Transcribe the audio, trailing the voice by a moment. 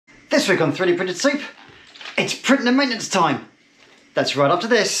This week on 3D Printed Soup, it's printing and maintenance time. That's right after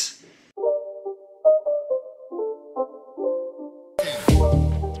this.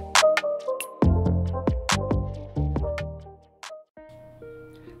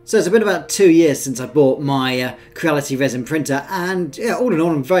 So it's been about 2 years since I bought my Creality resin printer, and yeah, all in all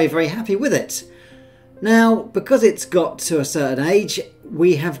I'm very happy with it. Now, because it's got to a certain age,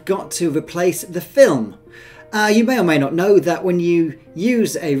 we have got to replace the film. You may or may not know that when you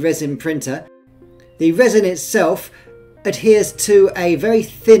use a resin printer, the resin itself adheres to a very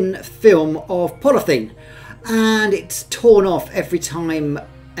thin film of polythene, and it's torn off every time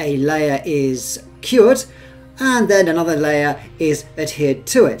a layer is cured, and then another layer is adhered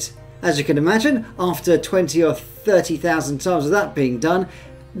to it. As you can imagine, after 20 or 30,000 times of that being done,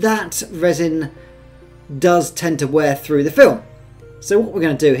 that resin does tend to wear through the film. So what we're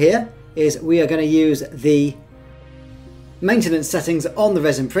going to do here is we are going to use the maintenance settings on the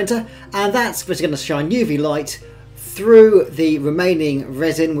resin printer, and that's just going to shine UV light through the remaining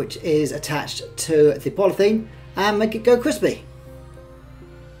resin which is attached to the polythene and make it go crispy.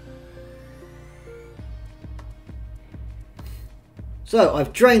 So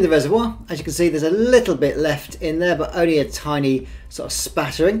I've drained the reservoir. As you can see, there's a little bit left in there, but only a tiny sort of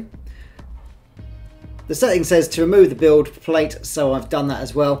spattering. The setting says to remove the build plate, so I've done that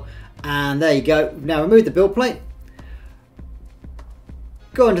as well. And there you go. Now remove the build plate.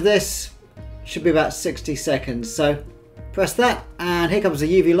 Go into this. Should be about 60 seconds. So press that, and here comes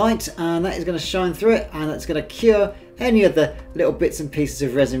the UV light, and that is going to shine through it, and that's going to cure any of the little bits and pieces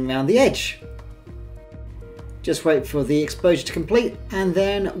of resin around the edge. Just wait for the exposure to complete, and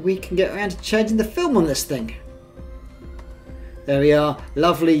then we can get around to changing the film on this thing. There we are,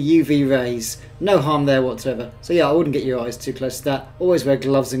 lovely UV rays. No harm there whatsoever. So yeah, I wouldn't get your eyes too close to that. Always wear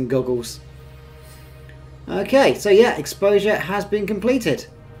gloves and goggles. Okay, so yeah, exposure has been completed.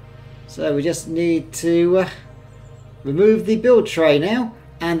 So we just need to remove the build tray now,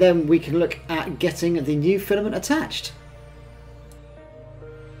 and then we can look at getting the new filament attached.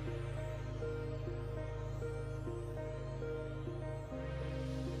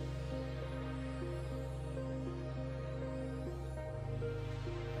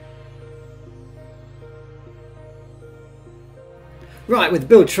 Right, with the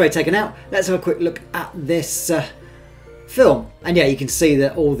build tray taken out, let's have a quick look at this film. And yeah, you can see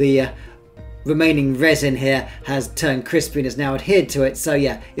that all the remaining resin here has turned crispy and is now adhered to it. So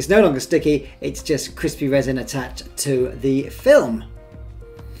yeah, it's no longer sticky, it's just crispy resin attached to the film.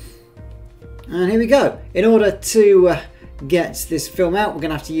 And here we go. In order to get this film out, we're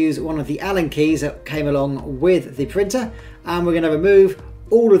going to have to use one of the Allen keys that came along with the printer. And we're going to remove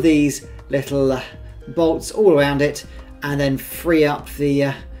all of these little bolts all around it, and then free up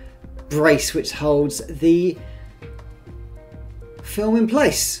the brace which holds the film in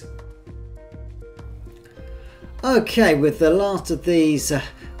place. Okay, with the last of these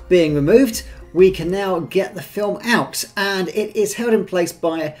being removed, we can now get the film out, and it is held in place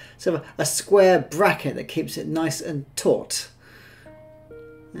by a square bracket that keeps it nice and taut.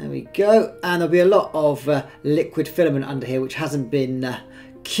 There we go, and there'll be a lot of liquid filament under here which hasn't been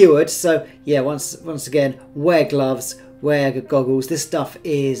cured, so yeah, once again, wear gloves, wear goggles. This stuff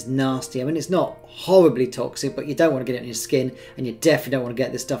is nasty. I mean, it's not horribly toxic, but you don't want to get it on your skin, and you definitely don't want to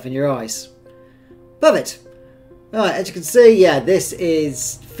get this stuff in your eyes. Perfect. Right, as you can see, yeah, this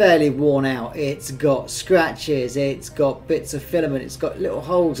is fairly worn out. It's got scratches, it's got bits of filament, it's got little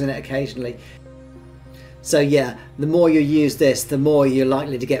holes in it occasionally. So yeah, the more you use this, the more you're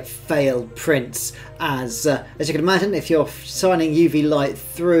likely to get failed prints. As you can imagine, if you're shining UV light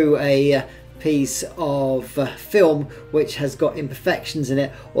through a piece of film which has got imperfections in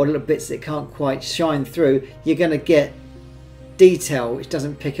it, or little bits that can't quite shine through, you're going to get detail which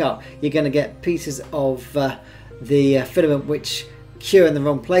doesn't pick up. You're going to get pieces of the filament which cure in the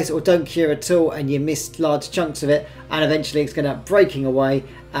wrong place or don't cure at all, and you miss large chunks of it, and eventually it's going to breaking away,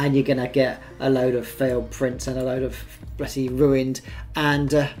 and you're going to get a load of failed prints and a load of bloody ruined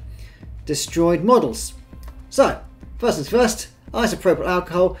and destroyed models. So first things first, isopropyl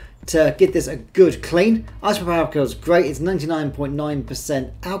alcohol to give this a good clean. Isopropyl alcohol is great. It's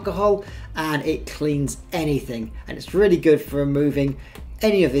 99.9% alcohol, and it cleans anything, and it's really good for removing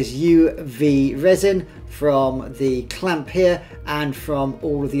any of this UV resin from the clamp here and from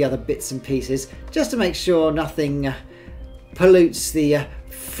all of the other bits and pieces, just to make sure nothing pollutes the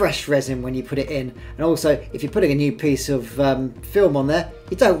fresh resin when you put it in. And also, if you're putting a new piece of film on there,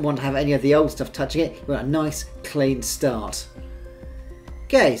 you don't want to have any of the old stuff touching it. You want a nice clean start.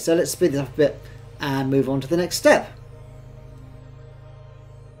 Okay, so let's speed this up a bit and move on to the next step.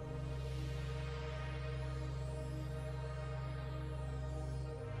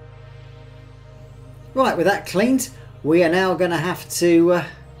 Right, with that cleaned, we are now going to have to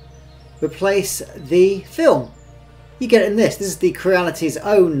replace the film. You get it in this. This is the Creality's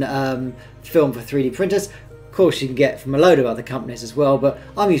own film for 3D printers. Of course, you can get from a load of other companies as well, but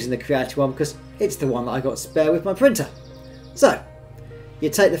I'm using the Creality one because it's the one that I got spare with my printer. So, you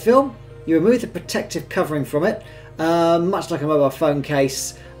take the film, you remove the protective covering from it, much like a mobile phone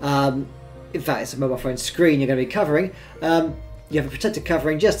case. In fact, it's a mobile phone screen you're going to be covering. You have a protective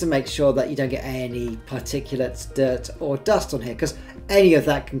covering just to make sure that you don't get any particulates, dirt or dust on here, because any of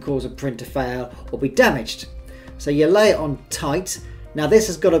that can cause a print to fail or be damaged. So you lay it on tight. Now this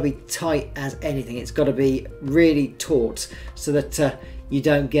has got to be tight as anything. It's got to be really taut so that you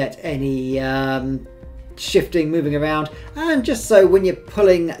don't get any shifting, moving around, and just so when you're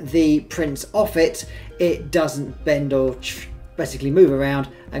pulling the prints off it, it doesn't bend or basically move around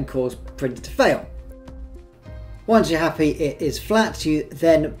and cause prints to fail. Once you're happy it is flat, you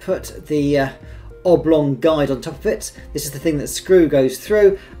then put the oblong guide on top of it. This is the thing that the screw goes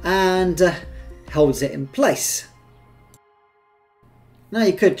through and holds it in place. Now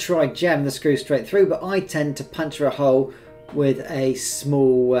you could try jamming the screw straight through, but I tend to puncture a hole with a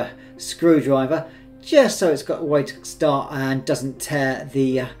small screwdriver just so it's got a way to start and doesn't tear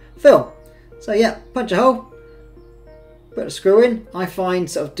the film. So yeah, punch a hole, put a screw in. I find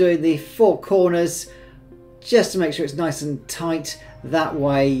sort of doing the four corners just to make sure it's nice and tight. That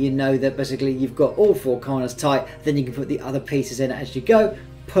way you know that basically you've got all four corners tight, then you can put the other pieces in as you go,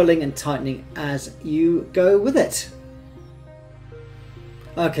 pulling and tightening as you go with it.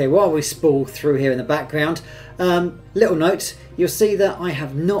 Okay, while we spool through here in the background, little note, you'll see that I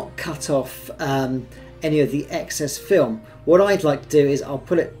have not cut off any of the excess film. What I'd like to do is I'll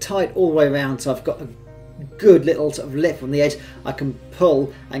pull it tight all the way around so I've got a good little sort of lip on the edge. I can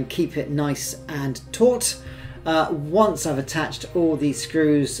pull and keep it nice and taut. Once I've attached all these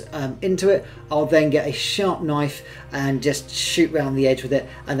screws into it, I'll then get a sharp knife and just shoot around the edge with it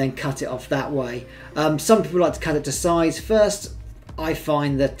and then cut it off that way. Some people like to cut it to size first. I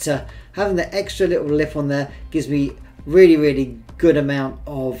find that having the extra little lip on there gives me really good amount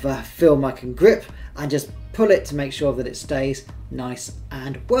of film I can grip and just pull it to make sure that it stays nice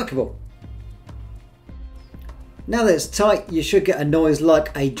and workable. Now that it's tight, you should get a noise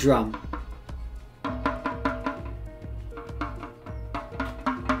like a drum.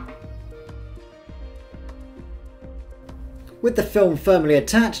 With the film firmly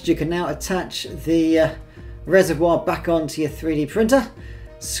attached, you can now attach the reservoir back onto your 3D printer.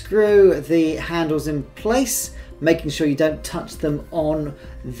 Screw the handles in place, making sure you don't touch them on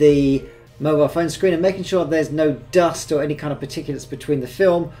the mobile phone screen and making sure there's no dust or any kind of particulates between the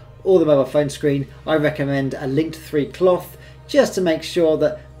film or the mobile phone screen. I recommend a linked 3 cloth just to make sure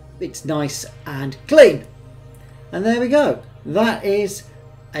that it's nice and clean. And there we go. That is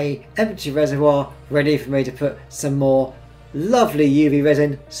a empty reservoir ready for me to put some more lovely UV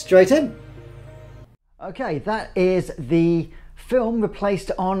resin straight in. Okay, that is the film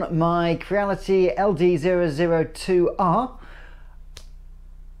replaced on my Creality LD-002r.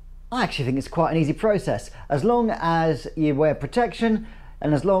 I actually think it's quite an easy process. As long as you wear protection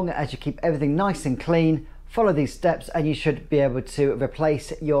and as long as you keep everything nice and clean, follow these steps and you should be able to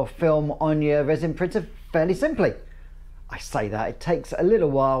replace your film on your resin printer fairly simply. I say that, it takes a little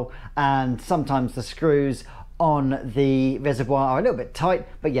while and sometimes the screws on the reservoir are a little bit tight,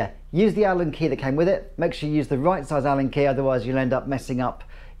 but yeah, use the Allen key that came with it. Make sure you use the right size Allen key, otherwise you'll end up messing up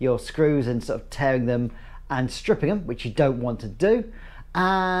your screws and sort of tearing them and stripping them, which you don't want to do.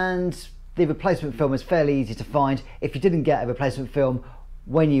 And the replacement film is fairly easy to find. If you didn't get a replacement film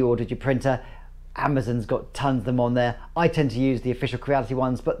when you ordered your printer, Amazon's got tons of them on there. I tend to use the official Creality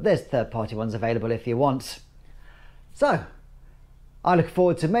ones, but there's third-party ones available if you want. So, I look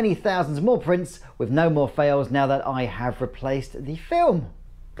forward to many thousands more prints with no more fails now that I have replaced the film.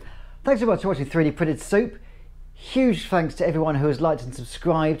 Thanks so much for watching 3D Printed Soup. Huge thanks to everyone who has liked and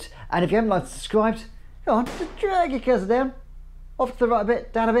subscribed. And if you haven't liked and subscribed, go on, just drag your cursor down. Off to the right a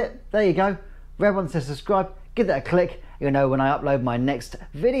bit, down a bit. There you go. Red one says subscribe. Give that a click. You'll know when I upload my next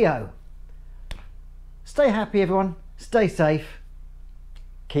video. Stay happy everyone. Stay safe.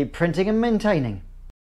 Keep printing and maintaining.